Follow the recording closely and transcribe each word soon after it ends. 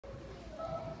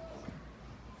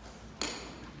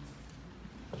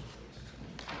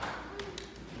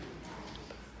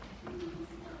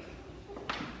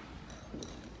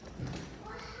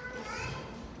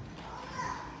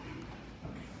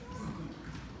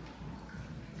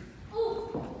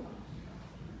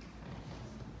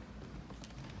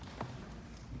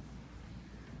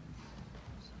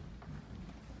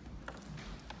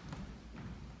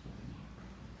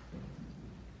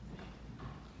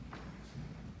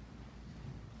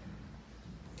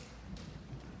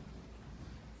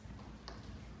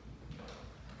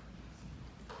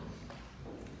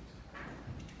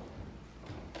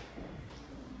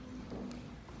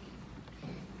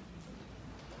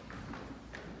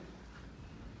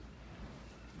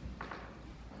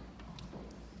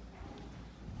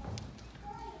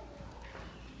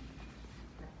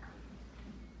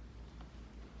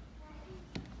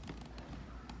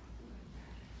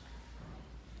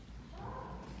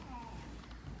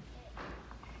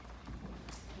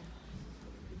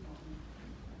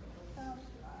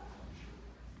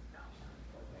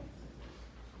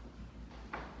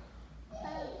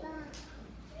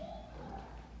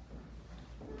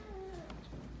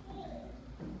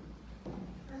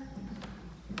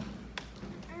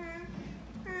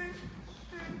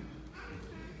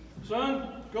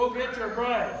Son, go get your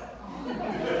bride.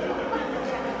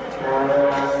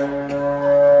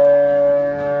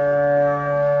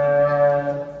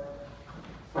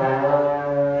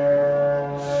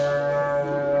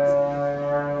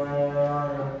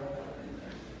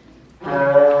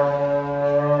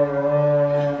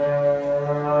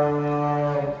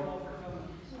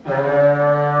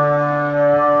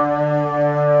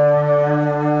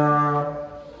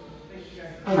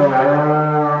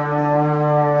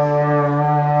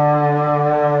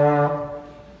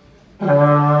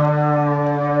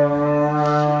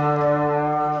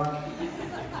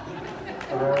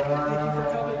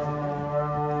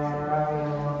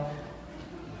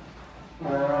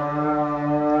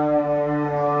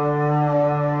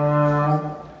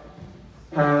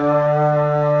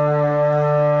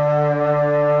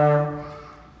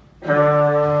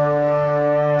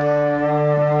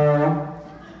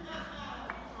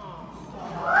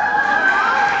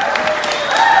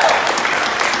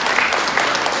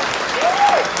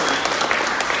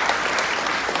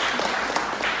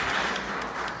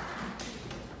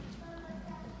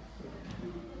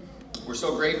 We're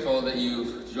so grateful that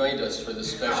you've joined us for this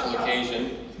special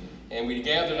occasion, and we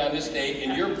gathered on this day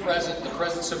in your presence, the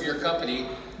presence of your company,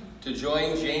 to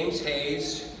join James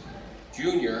Hays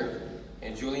Jr.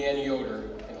 and Julianne Yoder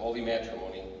in holy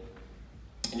matrimony.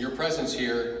 And your presence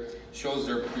here shows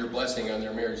your blessing on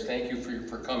their marriage. Thank you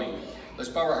for coming. Let's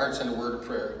bow our hearts in a word of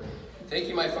prayer. Thank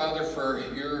you, my Father, for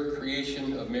your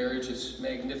creation of marriage. It's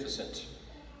magnificent,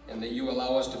 and that you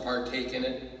allow us to partake in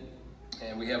it.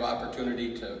 And we have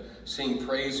opportunity to sing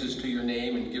praises to your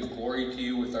name and give glory to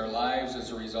you with our lives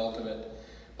as a result of it.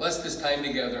 Bless this time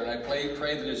together, and I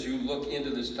pray that as you look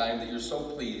into this time that you're so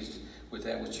pleased with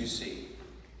that which you see.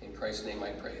 In Christ's name I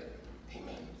pray it.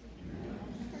 Amen.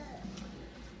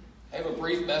 I have a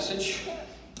brief message.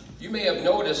 You may have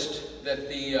noticed that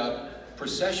the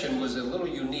procession was a little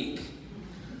unique.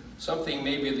 Something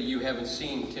maybe that you haven't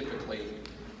seen typically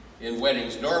in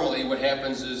weddings. Normally what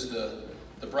happens is the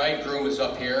bridegroom is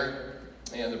up here,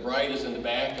 and the bride is in the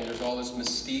back, and there's all this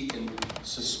mystique and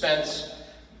suspense.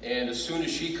 And as soon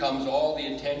as she comes, all the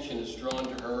attention is drawn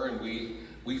to her, and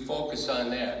we focus on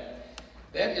that.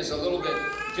 That is a little bit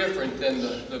different than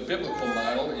the biblical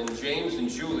model. And James and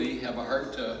Julie have a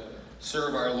heart to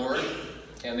serve our Lord,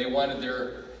 and they wanted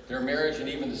their marriage and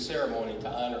even the ceremony to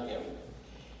honor him.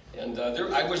 And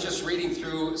I was just reading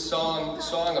through Song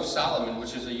of Solomon,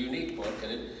 which is a unique book,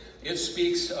 and it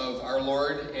speaks of our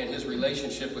Lord and his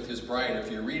relationship with his bride.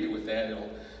 If you read it with that, it'll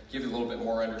give you a little bit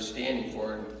more understanding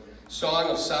for it.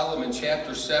 Song of Solomon,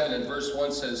 chapter 7 and verse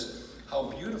 1 says, "How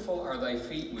beautiful are thy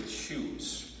feet with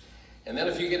shoes." And then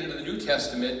if you get into the New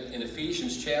Testament, in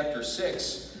Ephesians chapter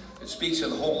 6, it speaks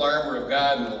of the whole armor of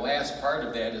God, and the last part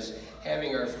of that is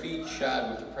having our feet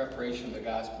shod with the preparation of the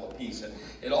gospel of peace. And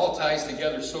it all ties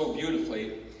together so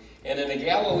beautifully. And in a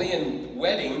Galilean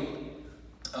wedding,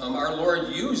 our Lord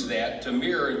used that to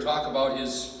mirror and talk about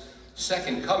his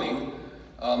second coming.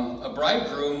 A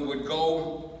bridegroom would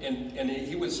go and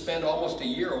he would spend almost a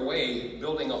year away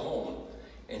building a home.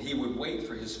 And he would wait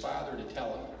for his father to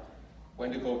tell him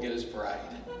when to go get his bride.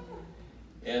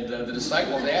 And the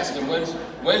disciples asked him,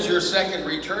 when's your second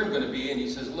return going to be? And he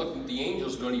says, look, the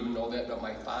angels don't even know that, but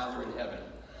my Father in heaven.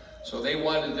 So they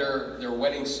wanted their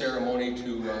wedding ceremony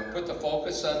to put the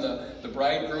focus on the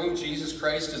bridegroom. Jesus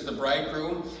Christ is the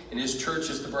bridegroom, and his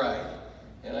church is the bride.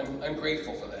 And I'm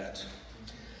grateful for that.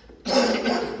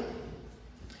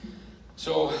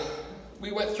 So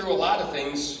we went through a lot of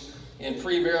things in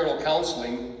premarital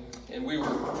counseling, and we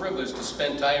were privileged to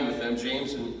spend time with them.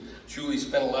 James and Julie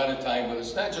spent a lot of time with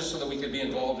us, not just so that we could be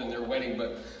involved in their wedding,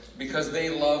 but because they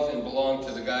love and belong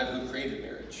to the God who created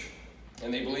marriage.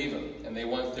 And they believe him, and they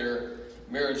want their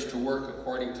marriage to work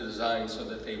according to design so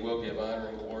that they will give honor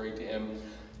and glory to him.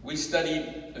 We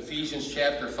studied Ephesians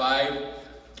chapter 5,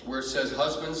 where it says,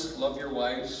 "Husbands, love your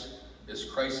wives as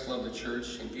Christ loved the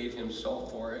church and gave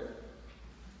himself for it."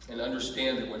 And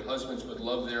understand that when husbands would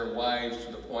love their wives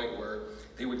to the point where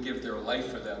they would give their life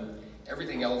for them,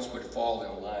 everything else would fall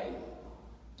in line.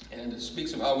 And it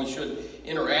speaks of how we should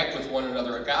interact with one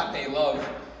another. Agape love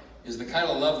is the kind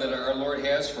of love that our Lord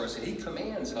has for us. And he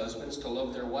commands husbands to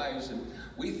love their wives. And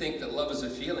we think that love is a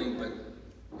feeling, but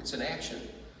it's an action.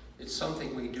 It's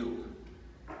something we do.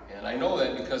 And I know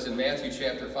that because in Matthew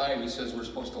chapter 5, he says we're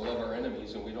supposed to love our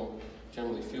enemies, and we don't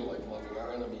generally feel like loving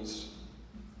our enemies.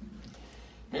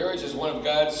 Marriage is one of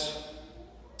God's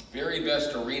very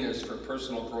best arenas for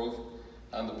personal growth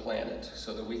on the planet,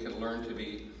 so that we can learn to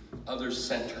be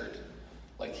other-centered,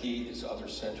 like he is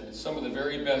other-centered. It's some of the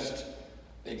very best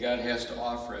that God has to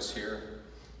offer us here.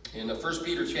 In 1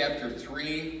 Peter chapter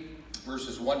 3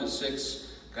 verses 1 to 6,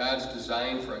 God's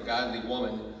design for a godly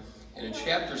woman. And in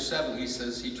chapter 7, he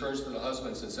says, he turns to the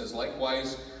husbands and says,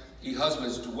 likewise, ye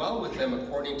husbands, dwell with them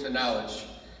according to knowledge,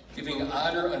 giving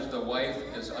honor unto the wife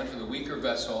as unto the weaker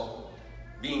vessel,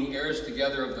 being heirs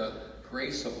together of the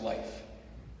grace of life.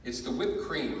 It's the whipped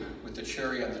cream with the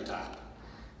cherry on the top.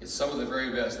 It's some of the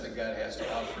very best that God has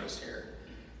to offer us here.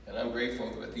 And I'm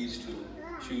grateful that these two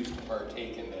choose to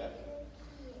partake in that.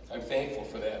 I'm thankful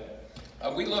for that.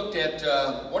 We looked at,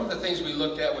 one of the things we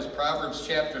looked at was Proverbs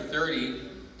chapter 30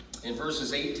 in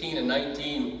verses 18 and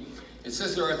 19. It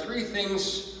says, there are 3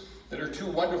 things that are too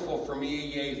wonderful for me,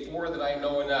 yea, 4 that I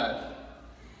know not.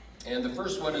 And the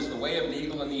first one is the way of an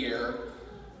eagle in the air,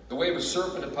 the way of a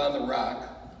serpent upon the rock,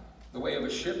 the way of a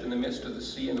ship in the midst of the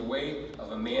sea, and the way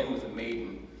of a man with a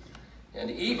maiden. And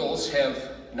eagles have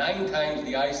 9 times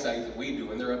the eyesight that we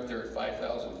do, and they're up there at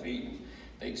 5,000 feet.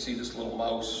 They see this little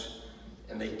mouse,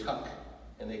 and they tuck,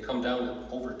 and they come down to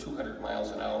over 200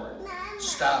 miles an hour and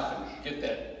stop and get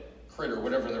that critter,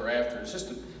 whatever they're after. It's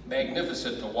just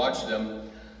magnificent to watch them.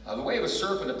 The way of a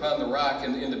serpent upon the rock.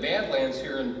 In the Badlands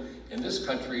here in this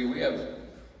country, we have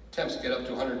temps get up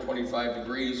to 125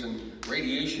 degrees, and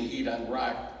radiation heat on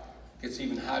rock gets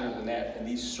even hotter than that, and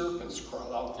these serpents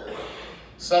crawl out there,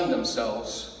 sun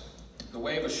themselves. The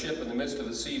way of a ship in the midst of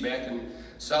the sea. Back in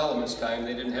Solomon's time,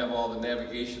 they didn't have all the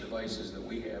navigation devices that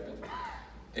we have. And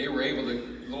they were able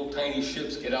to, little tiny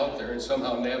ships, get out there and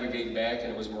somehow navigate back,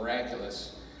 and it was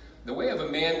miraculous. The way of a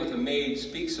man with a maid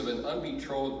speaks of an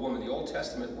unbetrothed woman. The Old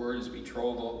Testament word is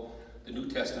betrothal. The New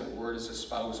Testament word is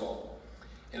espousal.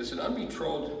 And it's an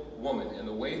unbetrothed woman, and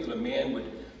the way that a man would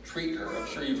treat her. I'm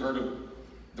sure you've heard of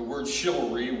the word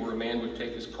chivalry, where a man would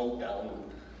take his coat down and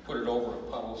put it over a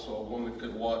puddle so a woman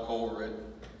could walk over it.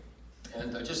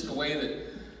 And just the way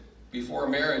that before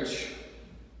marriage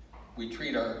we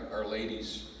treat our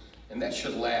ladies, and that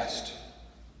should last.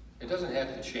 It doesn't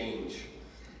have to change.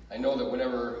 I know that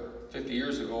whenever 50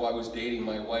 years ago I was dating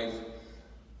my wife,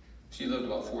 she lived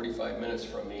about 45 minutes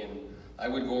from me, and I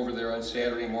would go over there on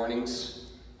Saturday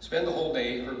mornings, spend the whole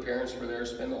day, her parents were there,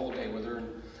 spend the whole day with her,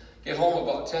 and get home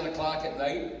about 10 o'clock at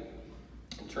night,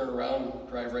 and turn around and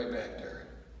drive right back there.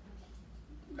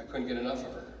 I couldn't get enough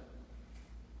of her.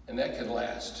 And that can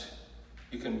last.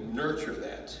 You can nurture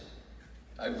that.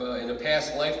 In a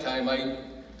past lifetime, I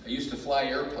used to fly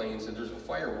airplanes, and there's a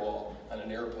firewall on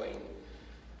an airplane.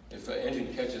 If an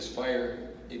engine catches fire,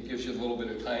 it gives you a little bit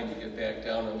of time to get back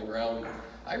down on the ground.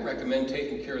 I recommend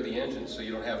taking care of the engine so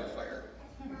you don't have a fire.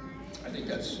 I think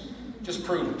that's just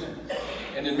prudent.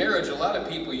 And in marriage, a lot of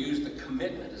people use the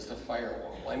commitment as the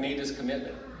firewall. Well, I made this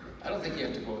commitment. I don't think you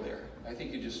have to go there. I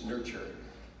think you just nurture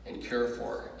and care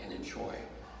for and enjoy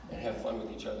and have fun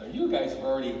with each other. And you guys have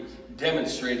already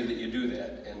demonstrated that you do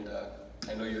that, and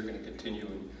I know you're going to continue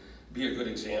and be a good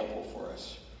example for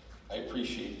us. I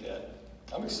appreciate that.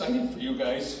 I'm excited for you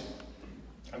guys.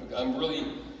 I'm really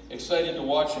excited to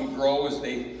watch them grow as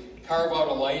they carve out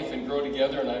a life and grow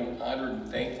together, and I'm honored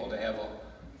and thankful to have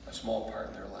a small part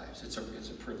in their lives. It's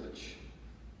a privilege,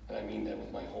 and I mean that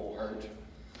with my whole heart.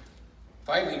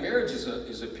 Finally, marriage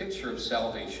is a picture of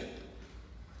salvation.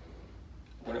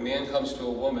 When a man comes to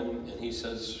a woman and he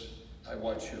says, I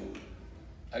want you,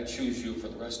 I choose you for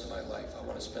the rest of my life, I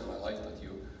want to spend my life with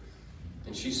you,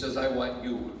 and she says, I want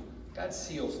you, God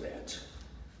seals that.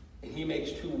 And he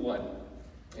makes 2 one.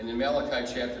 And in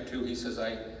Malachi chapter 2, he says,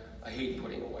 I hate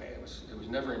putting away. It was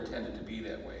never intended to be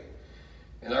that way.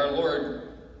 And our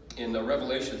Lord, in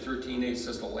Revelation 13:8,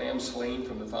 says, the Lamb slain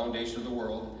from the foundation of the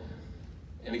world.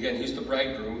 And again, he's the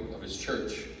bridegroom of his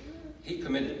church. He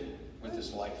committed with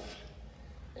his life.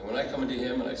 And when I come into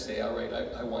him and I say, all right,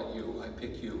 I want you, I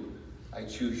pick you, I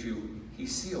choose you, he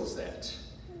seals that.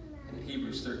 And in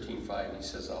Hebrews 13:5, he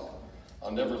says,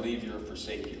 I'll never leave you or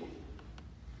forsake you.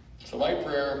 So my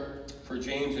prayer for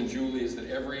James and Julie is that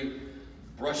every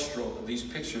brushstroke of these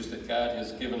pictures that God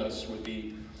has given us would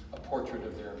be a portrait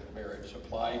of their marriage,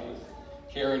 applied with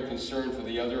care and concern for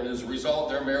the other. And as a result,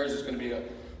 their marriage is going to be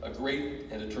a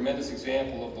great and a tremendous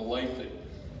example of the life that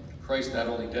Christ not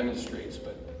only demonstrates,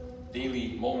 but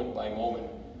daily, moment by moment,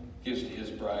 gives to his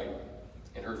bride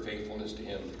and her faithfulness to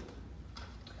him.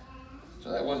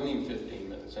 So that wasn't even 15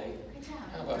 minutes, eh?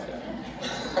 How about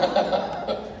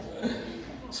that?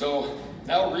 So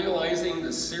now, realizing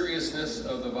the seriousness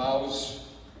of the vows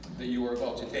that you are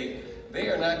about to take, they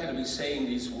are not going to be saying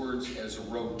these words as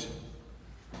rote.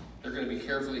 They're going to be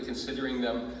carefully considering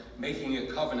them, making a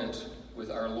covenant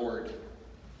with our Lord.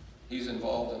 He's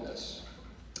involved in this.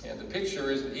 And the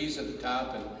picture is that he's at the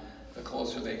top, and the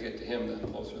closer they get to him, the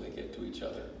closer they get to each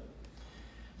other.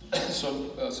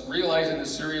 So realizing the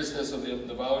seriousness of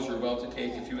the vows you're about to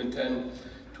take, if you intend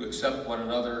to to accept one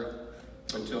another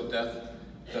until death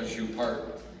does you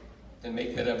part, and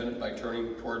make that evident by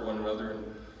turning toward one another and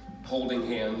holding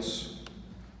hands,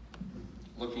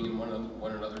 looking in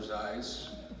one another's eyes,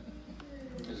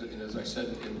 and as I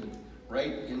said,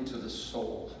 right into the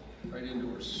soul, right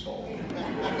into her soul.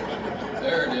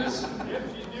 There it is.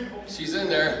 She's in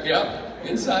there, yep,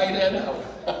 inside and out.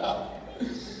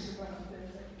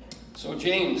 So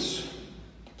James,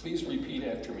 please repeat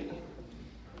after me.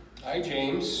 I,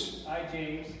 James,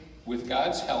 with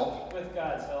God's help,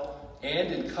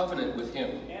 and in covenant with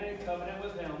him,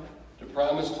 to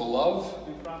promise to love,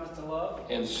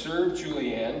 and serve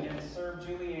Julianne,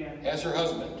 as her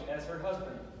husband,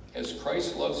 as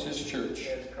Christ loves his church.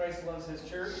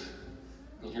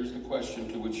 And here's the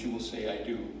question to which you will say, I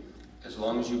do. As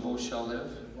long as you both shall live?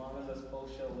 As long as us both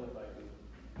shall live,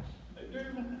 I do.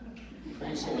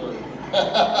 Praise the Lord.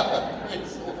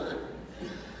 Praise the Lord.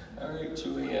 All right,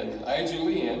 Julianne. I,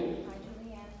 Julianne,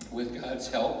 with God's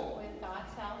help,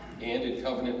 and in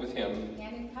covenant with him,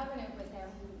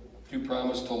 do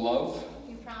promise to love,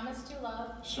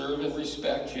 serve and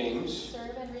respect James,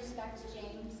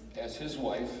 as his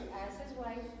wife,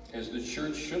 as the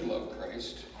church should love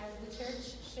Christ.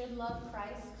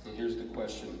 And here's the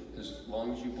question, as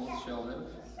long as you both shall live?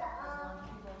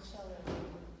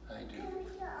 I do.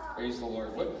 Praise the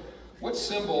Lord. What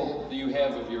symbol do you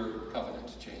have of your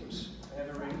covenant, James? I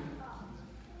have a ring.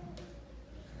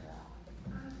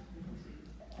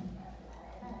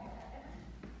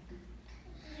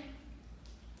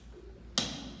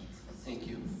 Thank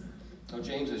you. Now,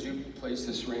 James, as you place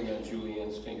this ring on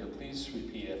Julianne's finger, please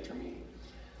repeat after me.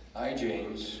 I,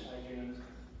 James,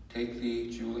 take thee,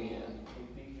 Julianne,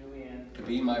 to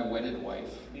be my wedded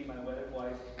wife,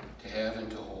 to have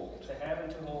and to hold,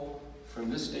 from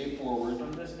this day forward,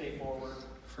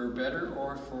 for better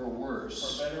or for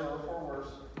worse,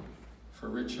 for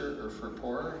richer or for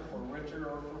poorer,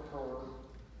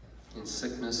 in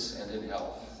sickness and in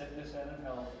health,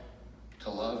 to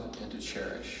love and to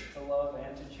cherish,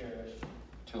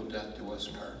 till death do us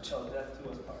part.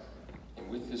 And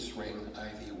with this ring I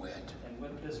thee wed.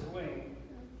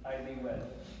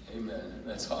 Amen.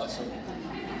 That's awesome.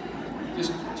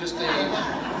 Just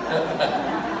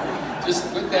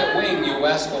with that wing, you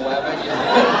wascal wabbit.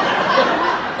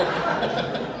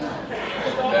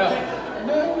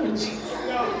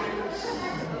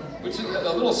 Which is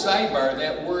a little sidebar.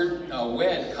 That word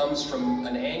wed comes from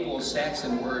an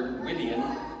Anglo-Saxon word, Widian,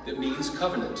 that means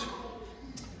covenant.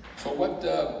 So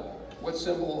what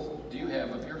symbol do you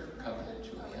have of your covenant,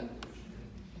 Julianne?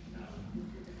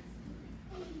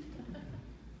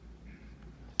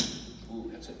 Ooh,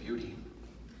 that's a beauty.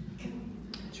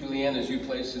 Julianne, as you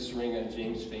place this ring on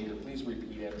James' finger, please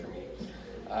repeat after me.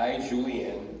 I,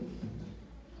 Julianne,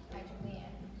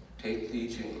 take thee,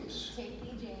 James,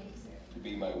 to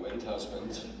be my wedded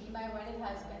husband,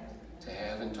 to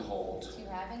have and to hold,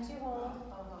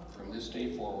 from this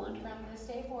day forward,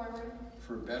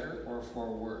 for better or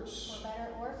for worse,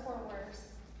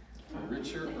 for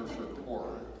richer or for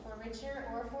poorer,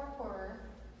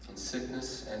 in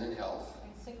sickness and in health,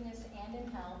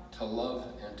 to love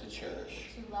and to cherish,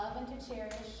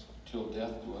 till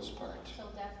death do us part.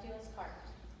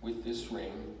 With this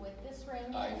ring,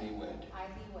 I thee wed.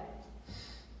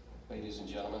 Ladies and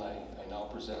gentlemen, I now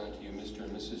present unto you Mr.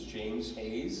 and Mrs. James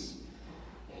Hays,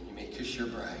 and you may kiss your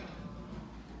bride.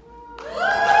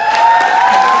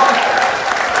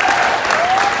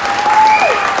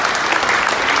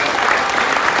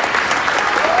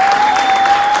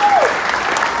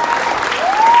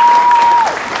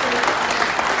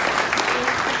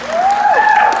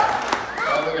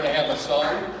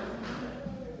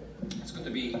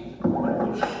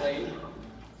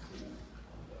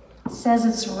 Says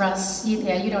it's Russ.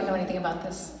 Yeah, you don't know anything about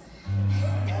this.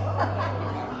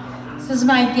 This is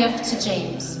my gift to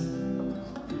James.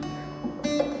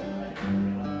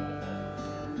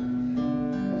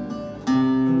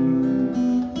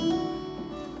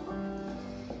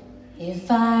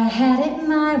 If I had it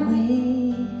my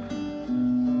way,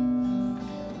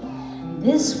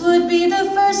 this would be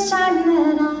the first time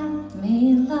that I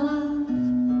made love.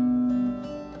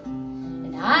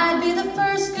 I'd be the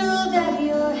first girl that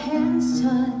your hands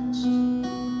touched.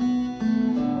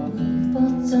 We've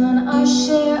both done our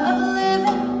share of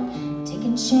living,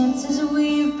 taking chances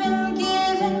we've been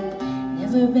given,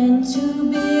 never been too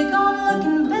big on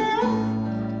looking back.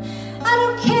 I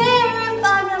don't care if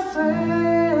I'm your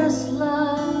first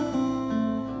love,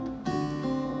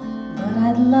 but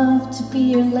I'd love to be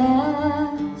your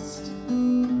last.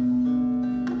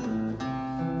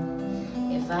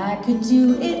 If I could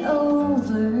do it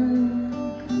over,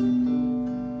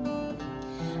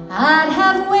 I'd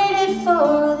have waited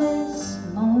for this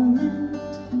moment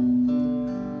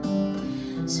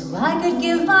so I could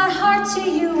give my heart to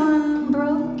you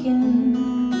unbroken.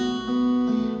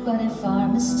 But if our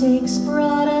mistakes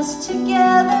brought us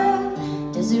together,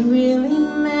 does it really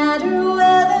matter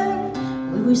whether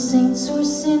we were saints or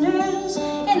sinners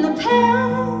in the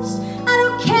past? I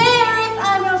don't care if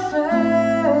I'm your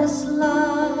first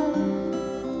love,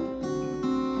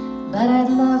 but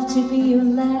I'd love to be your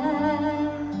last.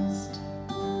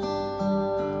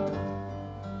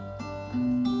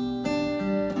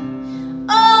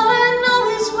 All I know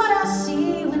is what I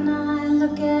see when I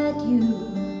look at you,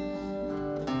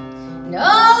 and all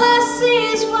I see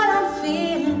is what I'm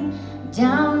feeling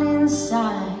down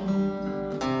inside.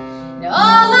 And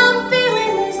all I'm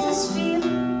feeling is this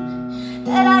feeling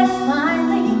that I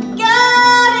finally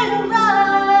got it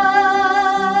right.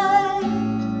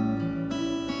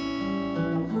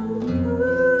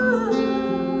 Ooh.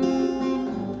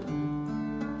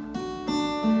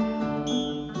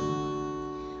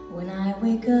 When I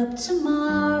wake up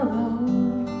tomorrow,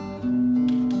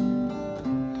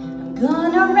 I'm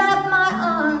gonna wrap my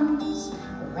arms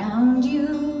around you.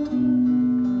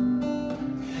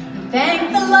 Thank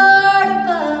the Lord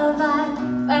above I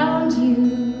found you,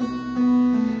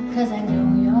 'cause I know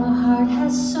your heart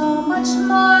has so much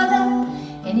more than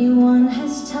anyone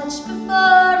has touched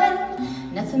before, and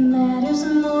nothing matters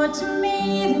more to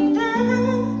me than that.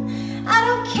 I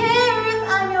don't care if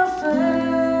I'm your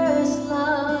first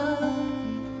love,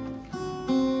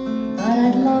 but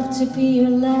I'd love to be your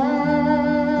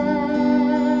last.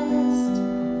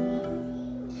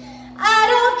 I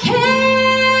don't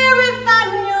care if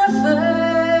I'm your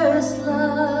first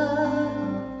love,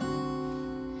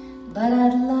 but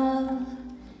I'd love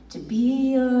to be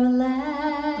your last.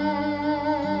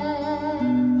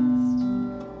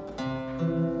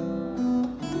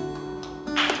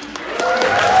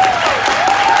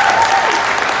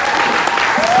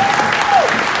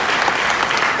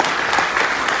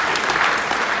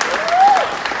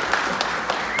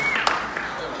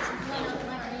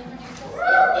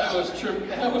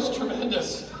 That was tremendous.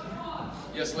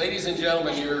 Yes, ladies and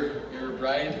gentlemen, your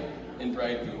bride and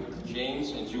bridegroom,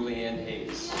 James and Julianne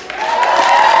Hays.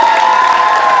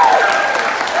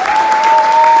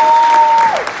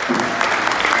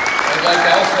 I'd like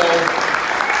also,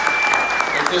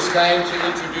 at this time, to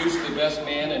introduce the best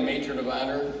man and matron of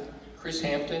honor, Chris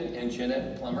Hampton and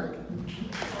Jeanette Plummer.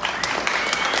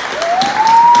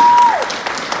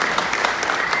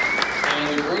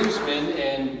 And the groomsmen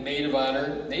and maid of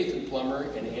honor, Nathan Plummer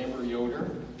and Amber Yoder.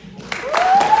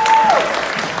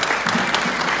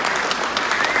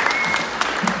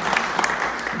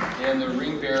 And the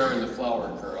ring bearer and the flower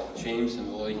girl, James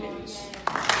and Lily Hays.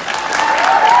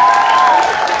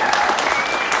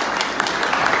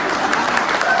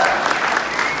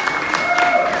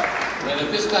 And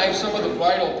at this time, some of the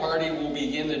bridal party will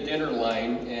begin the dinner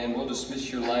line, and we'll dismiss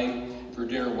your line for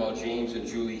dinner while James and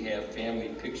Julie have family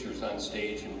pictures on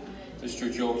stage, and Mr.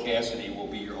 Joe Cassidy will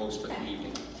be your host for the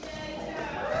evening.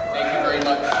 Thank you very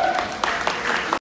much.